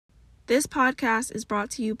This podcast is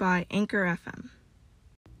brought to you by Anchor FM.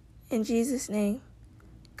 In Jesus' name,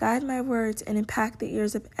 guide my words and impact the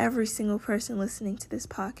ears of every single person listening to this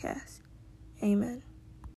podcast. Amen.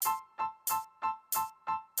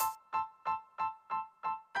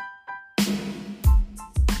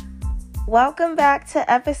 Welcome back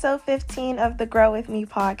to episode 15 of the Grow With Me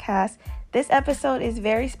podcast. This episode is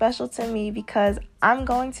very special to me because I'm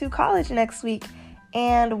going to college next week.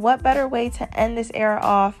 And what better way to end this era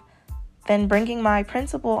off than bringing my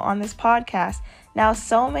principal on this podcast? Now,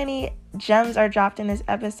 so many gems are dropped in this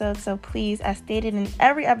episode, so please, as stated in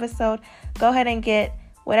every episode, go ahead and get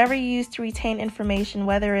whatever you use to retain information,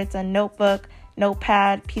 whether it's a notebook,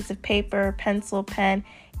 notepad, piece of paper, pencil, pen,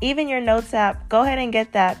 even your notes app. Go ahead and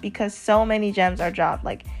get that because so many gems are dropped.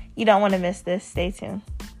 Like, you don't want to miss this. Stay tuned.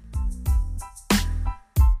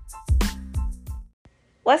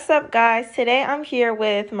 What's up, guys? Today I'm here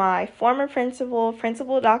with my former principal,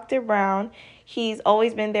 Principal Dr. Brown. He's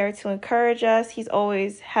always been there to encourage us. He's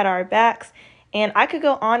always had our backs. And I could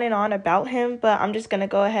go on and on about him, but I'm just going to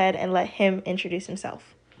go ahead and let him introduce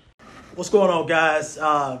himself. What's going on, guys?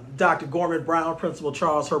 Dr. Gorman Brown, Principal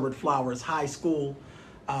Charles Herbert Flowers High School.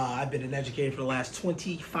 I've been an educator for the last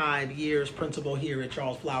 25 years, principal here at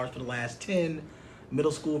Charles Flowers for the last 10,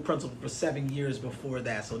 middle school principal for 7 years before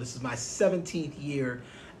that. So this is my 17th year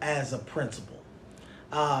as a principal.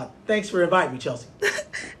 Thanks for inviting me, Chelsea.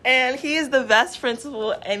 And he is the best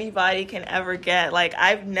principal anybody can ever get. Like,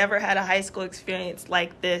 I've never had a high school experience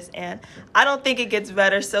like this, and I don't think it gets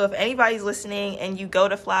better. So if anybody's listening and you go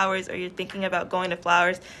to Flowers or you're thinking about going to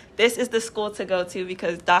Flowers, this is the school to go to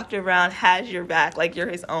because Dr. Brown has your back like you're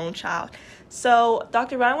his own child. So,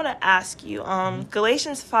 Dr. Brown, I want to ask you,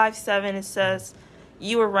 Galatians 5:7, it says,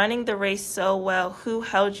 "You were running the race so well. Who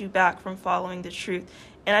held you back from following the truth?"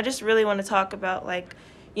 And I just really want to talk about, like,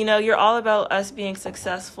 you know, you're all about us being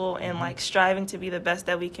successful and, like, striving to be the best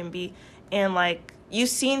that we can be. And, like, you've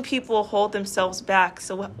seen people hold themselves back.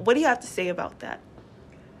 So what do you have to say about that?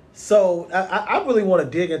 So I really want to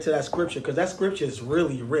dig into that scripture because that scripture is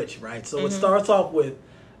really rich, right? So it starts off with,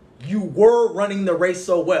 you were running the race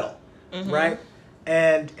so well, right?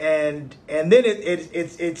 And then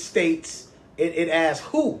it states, it asks,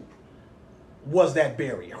 who was that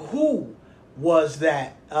barrier? Who was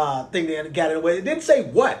that thing that got in the way? It didn't say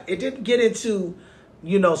what. It didn't get into,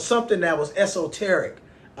 something that was esoteric,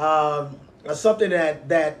 something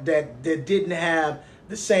that didn't have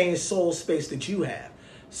the same soul space that you have.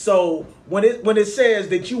 So when it says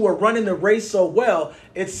that you were running the race so well,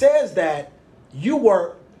 it says that you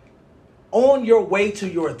were on your way to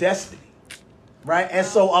your destiny, right? And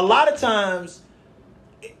so a lot of times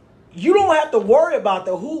you don't have to worry about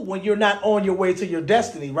the who when you're not on your way to your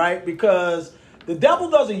destiny, right? Because the devil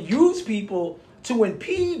doesn't use people to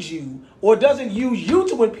impede you, or doesn't use you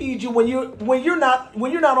to impede you when you're not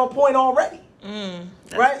on point already.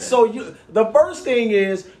 Right? Good. So the first thing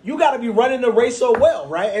is you got to be running the race so well,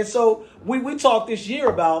 right? And so we talked this year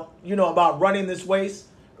about running this race,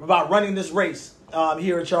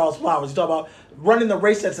 here at Charles Flowers. You talk about running the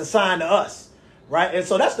race that's assigned to us. Right. And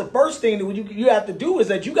so that's the first thing that you have to do is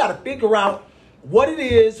that you got to figure out what it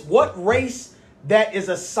is, what race that is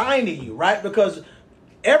assigned to you. Right. Because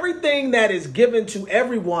everything that is given to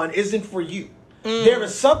everyone isn't for you. There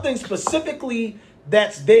is something specifically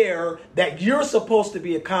that's there that you're supposed to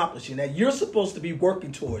be accomplishing, that you're supposed to be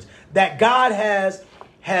working towards, that God has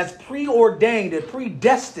preordained and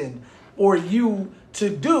predestined for you to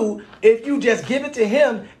do if you just give it to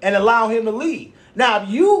him and allow him to lead. Now,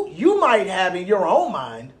 you might have in your own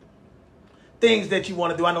mind things that you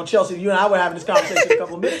want to do. I know, Chelsea, you and I were having this conversation a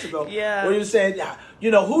couple of minutes ago. Yeah. Where you said,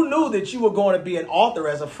 who knew that you were going to be an author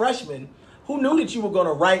as a freshman? Who knew that you were going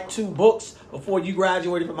to write 2 books before you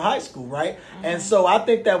graduated from high school, right? And so I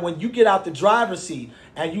think that when you get out the driver's seat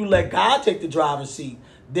and you let God take the driver's seat,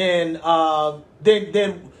 then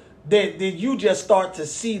you just start to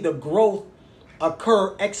see the growth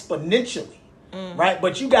occur exponentially. Right.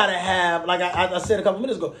 But you got to have, like I said a couple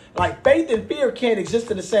minutes ago, like faith and fear can't exist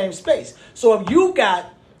in the same space. So if you got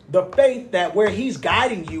the faith that where he's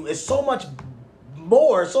guiding you is so much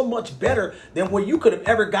more, so much better than where you could have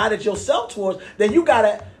ever guided yourself towards, then you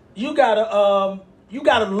gotta live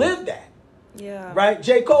that. Yeah. Right.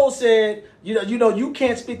 J. Cole said, you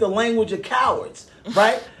can't speak the language of cowards.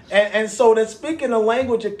 Right. and so that speaking the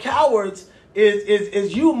language of cowards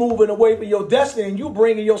is you moving away from your destiny and you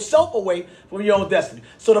bringing yourself away from your own destiny.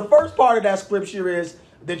 So the first part of that scripture is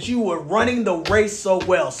that you were running the race so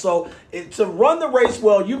well. So to run the race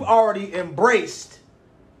well, you've already embraced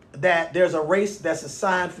that there's a race that's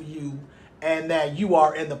assigned for you and that you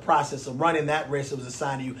are in the process of running that race that was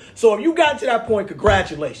assigned to you. So if you got to that point,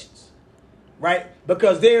 congratulations. right?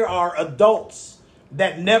 Because there are adults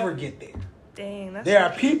that never get there. Dang, that's There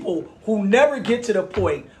are people who never get to the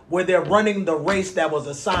point where they're running the race that was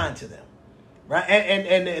assigned to them, right?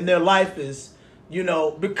 And their life is,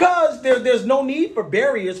 because there's no need for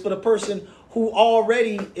barriers for the person who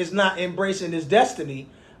already is not embracing his destiny.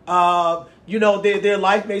 Their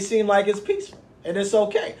life may seem like it's peaceful, and it's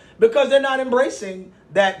okay because they're not embracing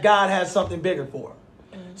that God has something bigger for them.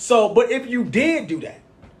 So, but if you did do that,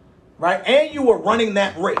 right, and you were running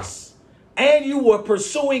that race, and you were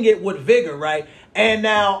pursuing it with vigor, right, and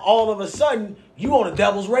now all of a sudden you on the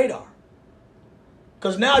devil's radar,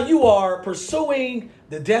 because now you are pursuing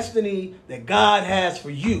the destiny that God has for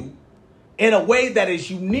you in a way that is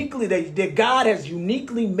uniquely, that God has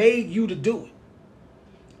uniquely made you to do it.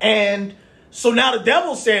 And so now the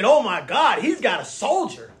devil's saying, oh my God, he's got a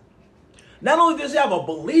soldier. Not only does he have a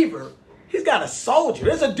believer, he's got a soldier.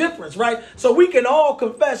 There's a difference, right? So we can all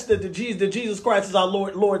confess that Jesus Christ is our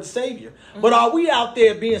Lord and Savior. But are we out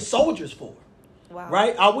there being soldiers for it? Wow.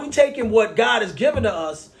 Right? Are we taking what God has given to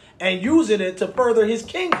us and using it to further his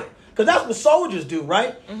kingdom? Because that's what soldiers do,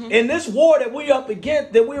 right? In this war that we're up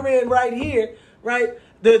against, that we're in right here, right?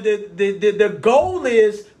 The goal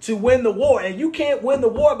is to win the war. And you can't win the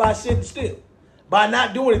war by sitting still, by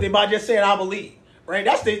not doing anything, by just saying, I believe. Right?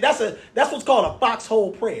 That's what's called a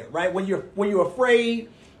foxhole prayer, right? When you're afraid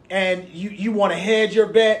and you want to hedge your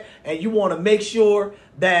bet and you want to make sure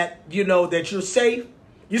that that you're safe,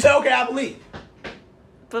 you say, okay, I believe.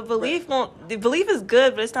 But belief belief is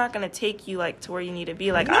good, but it's not going to take you to where you need to be.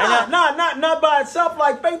 Not by itself.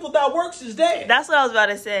 Like faith without works is dead. That's what I was about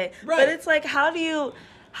to say. Right. But it's how do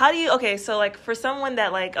you, okay, so for someone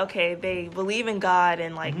that okay, they believe in God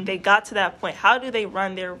and they got to that point, how do they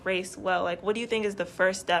run their race well? What do you think is the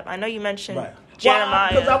first step? I know you mentioned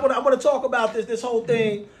Jeremiah. Because I want to talk about this whole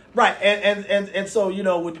thing. Right. And so,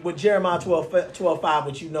 with Jeremiah 12:5,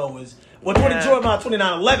 which is, Jeremiah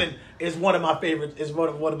 29:11 is one of my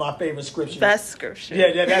favorite scriptures. Best scripture.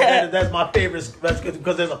 Yeah, that's my favorite. That's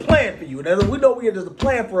because there's a plan for you. We know there's a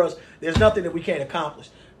plan for us. There's nothing that we can't accomplish.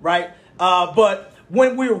 Right. But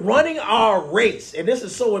when we're running our race, and this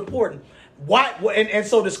is so important, and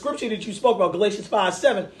so the scripture that you spoke about, Galatians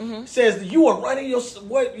 5:7, says that you are running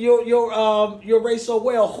your race so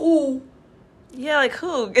well. Who? Yeah,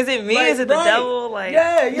 who? Is it me? Is it the devil?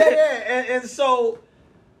 Yeah. And so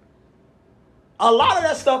a lot of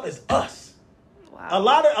that stuff is us. Wow. A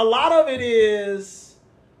lot of it is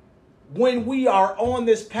when we are on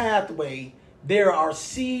this pathway, there are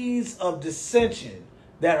seeds of dissension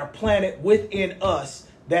that are planted within us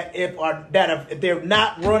that if they're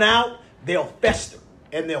not run out, they'll fester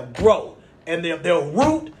and they'll grow and they'll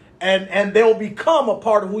root and they'll become a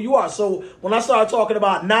part of who you are. So when I started talking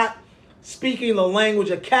about not speaking the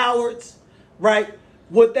language of cowards, right?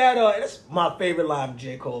 With that, that's my favorite line of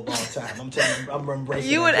J. Cole of all time. I'm telling you, I'm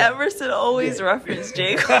embracing you and Emerson always reference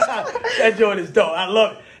J. Cole. That joint is dope. I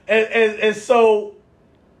love it. And so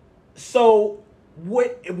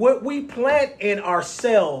what we plant in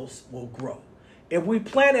ourselves will grow. If we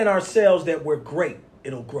plant in ourselves that we're great,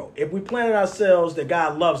 it'll grow. If we plant in ourselves that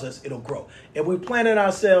God loves us, it'll grow. If we plant in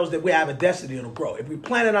ourselves that we have a destiny, it'll grow. If we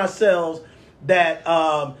plant in ourselves that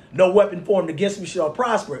no weapon formed against me shall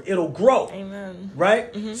prosper, it'll grow. Amen.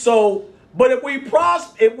 Right? Mm-hmm. So, but if we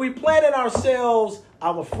plant in ourselves,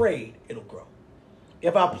 I'm afraid, it'll grow.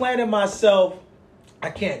 If I plant in myself,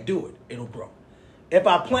 I can't do it, it'll grow. If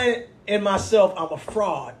I plant in myself, I'm a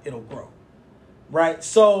fraud, it'll grow. Right?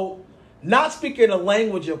 So, not speaking the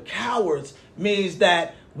language of cowards means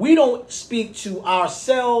that we don't speak to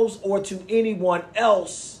ourselves or to anyone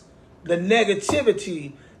else the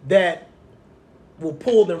negativity that will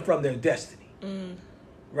pull them from their destiny.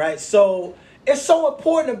 Right? So it's so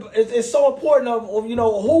important. It's so important of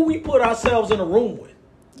who we put ourselves in a room with.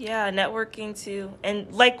 Yeah, networking too, and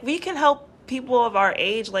we can help people of our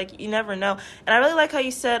age. You never know. And I really like how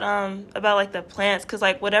you said about the plants, because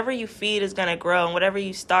whatever you feed is gonna grow, and whatever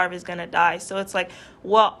you starve is gonna die. So it's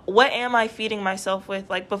what am I feeding myself with?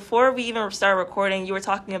 Before we even start recording, you were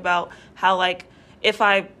talking about how if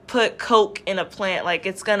I put Coke in a plant,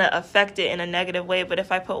 it's going to affect it in a negative way. But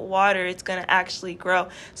if I put water, it's going to actually grow.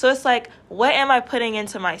 So it's what am I putting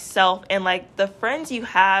into myself? And the friends you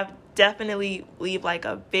have definitely leave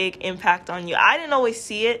a big impact on you. I didn't always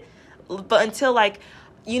see it, but until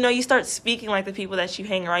you start speaking like the people that you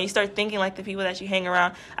hang around. You start thinking like the people that you hang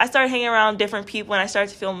around. I started hanging around different people and I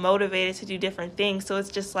started to feel motivated to do different things. So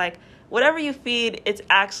it's just whatever you feed, it's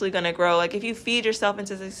actually going to grow. If you feed yourself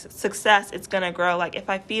into success, it's going to grow. If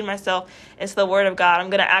I feed myself into the word of God, I'm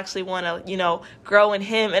going to actually want to, grow in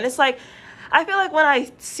him. And it's I feel like when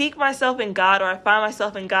I seek myself in God or I find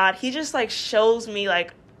myself in God, he just like shows me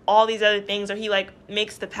like all these other things, or he like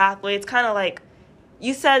makes the pathway. It's kind of like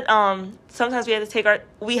you said, sometimes we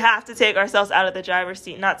have to take ourselves out of the driver's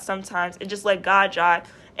seat, not sometimes, and just let God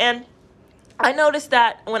drive. And I noticed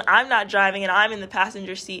that when I'm not driving and I'm in the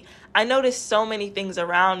passenger seat, I notice so many things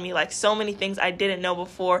around me, like so many things I didn't know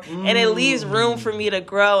before. And it leaves room for me to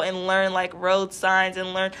grow and learn like road signs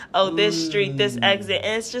and learn, this street, this exit.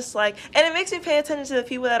 And it's just like, and it makes me pay attention to the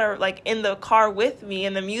people that are like in the car with me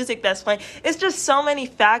and the music that's playing. It's just so many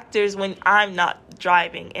factors when I'm not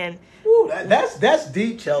driving. And ooh, that's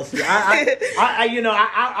deep, Chelsea. I'm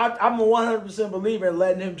a 100% believer in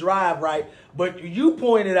letting him drive, right? But you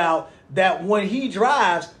pointed out that when he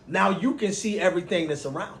drives, now you can see everything that's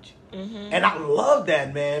around you. And I love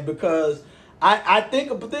that, man, because I think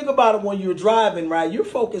about it when you're driving, right? You're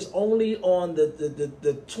focused only on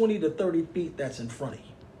the 20 to 30 feet that's in front of you.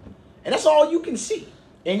 And that's all you can see.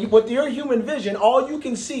 And with your human vision, all you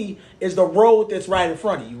can see is the road that's right in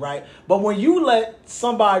front of you, right? But when you let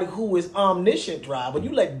somebody who is omniscient drive, when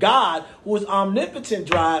you let God, who is omnipotent,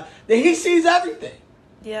 drive, then he sees everything.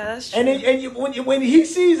 Yeah, that's true. When he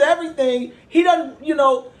sees everything, he doesn't,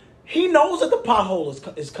 he knows that the pothole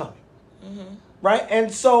is coming, right?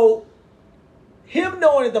 And so him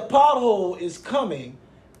knowing that the pothole is coming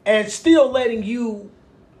and still letting you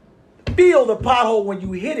feel the pothole when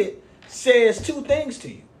you hit it says two things to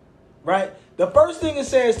you, right? The first thing it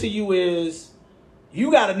says to you is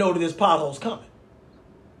you got to know that this pothole's coming,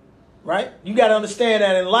 right? You got to understand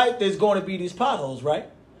that in life there's going to be these potholes, right?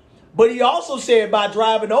 But he also said by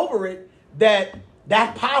driving over it that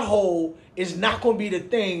pothole is not going to be the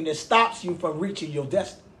thing that stops you from reaching your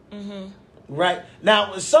destiny. Right?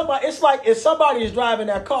 Now, it's like if somebody is driving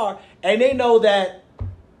that car and they know that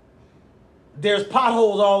there's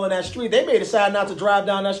potholes all in that street, they may decide not to drive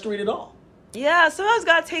down that street at all. Yeah, sometimes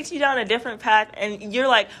God takes you down a different path, and you're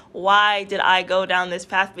like, why did I go down this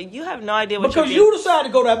path? But you have no idea what because you decided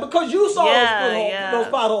to go down, because you saw those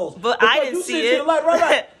potholes. But because I didn't see it.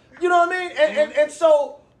 Right. You know what I mean? And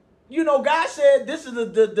so, God said, this is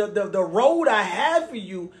the road I have for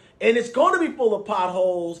you, and it's going to be full of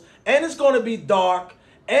potholes, and it's going to be dark,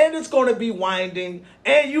 and it's going to be winding,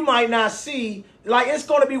 and you might not see, like it's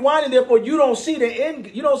going to be winding, therefore you don't see the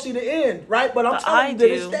end. You don't see the end, right? But I'm telling you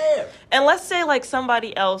that it's there. And let's say like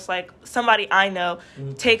somebody else, like somebody I know,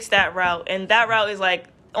 takes that route, and that route is like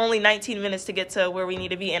only 19 minutes to get to where we need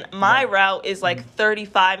to be, and my route is like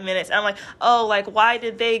 35 minutes. And I'm like, why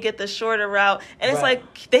did they get the shorter route? And it's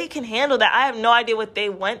like they can handle that. I have no idea what they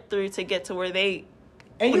went through to get to where they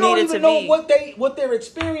and you don't even know what their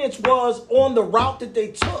experience was on the route that they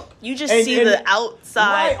took. You just see the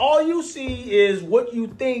outside. Right. All you see is what you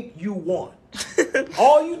think you want.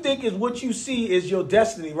 All you think is what you see is your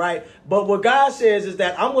destiny, right? But what God says is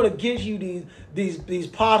that I'm going to give you these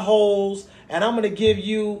potholes, and I'm going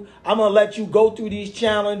to let you go through these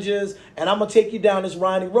challenges, and I'm going to take you down this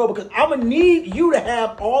winding road, because I'm going to need you to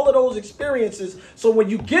have all of those experiences, so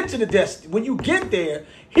when you get to the destiny, when you get there,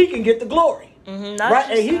 he can get the glory. Right?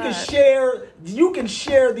 And you can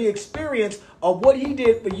share the experience of what he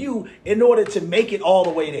did for you in order to make it all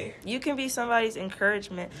the way there. You can be somebody's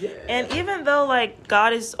encouragement. Yeah. And even though like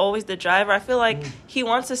God is always the driver, I feel like he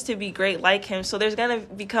wants us to be great like him. So there's gonna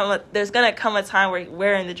come a time where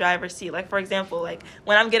we're in the driver's seat. Like for example, like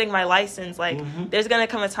when I'm getting my license, like there's gonna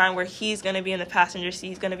come a time where he's gonna be in the passenger seat.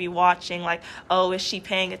 He's gonna be watching, like, is she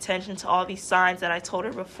paying attention to all these signs that I told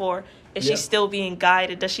her before? Is she still being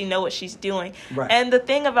guided? Does she know what she's doing? Right. And the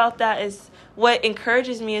thing about that is, what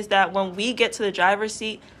encourages me is that when we get to the driver's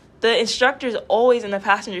seat, the instructor's always in the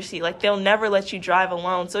passenger seat. Like, they'll never let you drive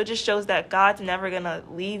alone. So it just shows that God's never going to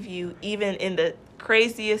leave you, even in the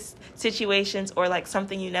craziest situations or like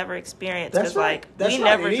something you never experienced. That's right. We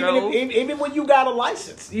never drove. Even when you got a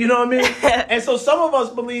license, you know what I mean? And so some of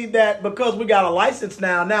us believe that because we got a license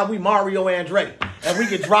now we Mario Andretti and we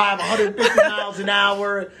can drive 150 miles an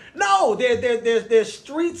hour. No, there's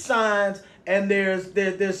street signs, and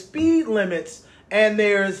there's speed limits, and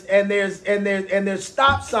there's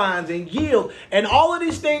stop signs and yield, and all of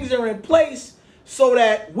these things are in place so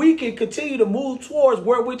that we can continue to move towards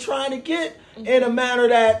where we're trying to get in a manner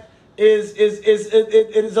that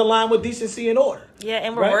is aligned with decency and order. Yeah,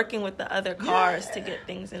 and we're working with the other cars to get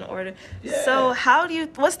things in order. Yeah. So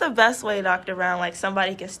what's the best way, Dr. Brown, like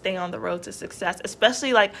somebody can stay on the road to success?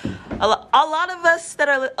 Especially like a lot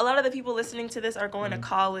of the people listening to this are going to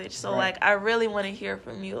college. So like, I really want to hear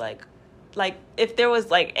from you, like if there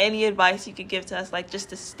was like any advice you could give to us, like just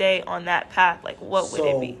to stay on that path, like what would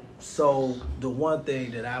it be? So the one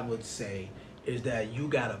thing that I would say is that you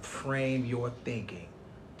got to frame your thinking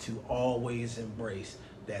to always embrace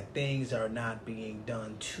that things are not being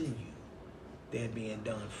done to you. They're being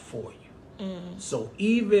done for you. So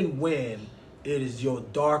even when it is your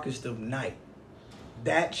darkest of night,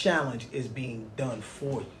 that challenge is being done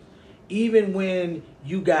for you. Even when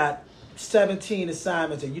you got 17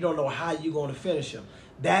 assignments and you don't know how you're going to finish them,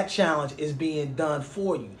 that challenge is being done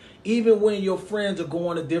for you. Even when your friends are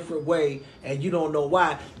going a different way and you don't know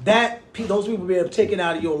why, those people being taken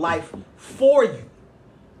out of your life for you,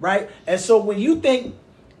 right? And so when you think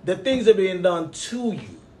that things are being done to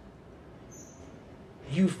you,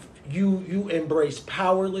 you embrace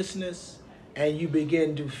powerlessness and you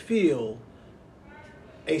begin to feel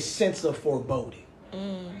a sense of foreboding,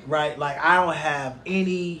 right? Like, I don't have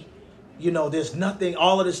any, there's nothing,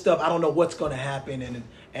 all of this stuff, I don't know what's going to happen,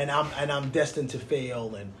 and I'm destined to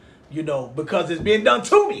fail, and because it's being done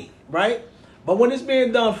to me, right? But when it's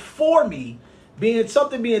being done for me,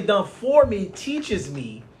 something being done for me teaches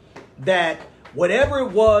me that whatever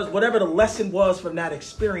the lesson was from that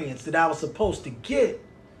experience that I was supposed to get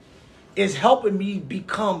is helping me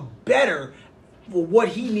become better for what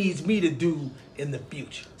he needs me to do in the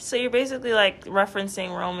future. So you're basically like referencing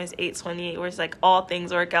Romans 8:28, where it's like all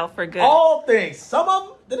things work out for good. All things. Some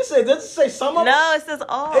of them. Does it say some of them? No, it says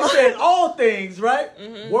all. It says all things, right?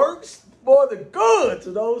 Works for the good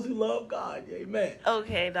to those who love God. Amen.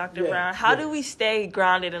 Okay, Dr. Brown. How do we stay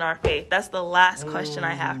grounded in our faith? That's the last question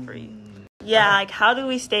I have for you. Yeah, like how do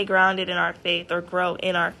we stay grounded in our faith or grow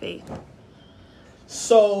in our faith?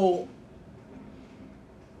 So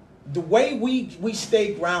the way we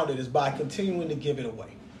stay grounded is by continuing to give it away,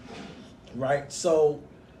 right? So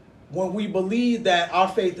when we believe that our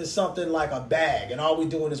faith is something like a bag and all we're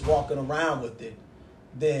doing is walking around with it,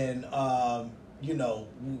 then,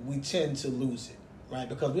 we tend to lose it, right?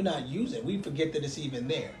 Because we're not using it. We forget that it's even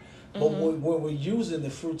there. But when we're using the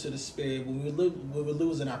fruits of the Spirit, when we're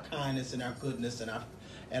losing our kindness and our goodness and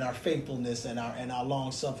our faithfulness and our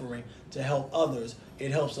long suffering to help others,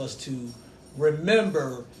 it helps us to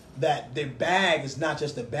remember that the bag is not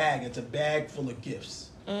just a bag; it's a bag full of gifts.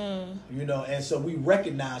 And so we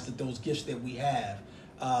recognize that those gifts that we have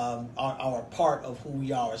are a part of who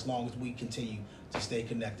we are as long as we continue to stay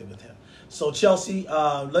connected with Him. So Chelsea,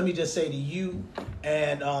 let me just say to you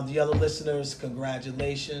and the other listeners,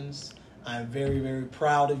 congratulations. I'm very, very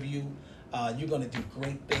proud of you. You're going to do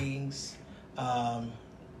great things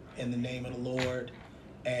in the name of the Lord.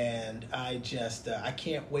 And I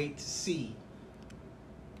can't wait to see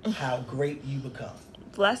how great you become.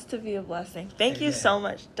 Blessed to be a blessing. Thank you so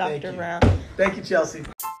much, Dr. Brown. Thank you, Chelsea.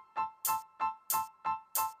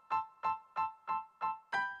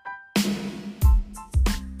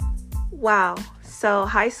 Wow, so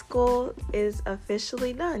high school is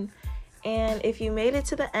officially done. And if you made it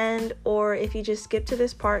to the end or if you just skipped to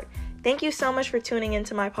this part, thank you so much for tuning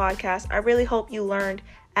into my podcast. I really hope you learned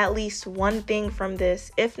at least one thing from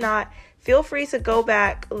this. If not, feel free to go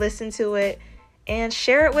back, listen to it, and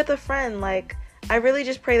share it with a friend. I really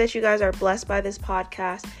just pray that you guys are blessed by this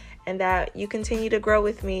podcast and that you continue to grow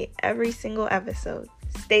with me every single episode.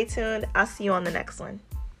 Stay tuned. I'll see you on the next one.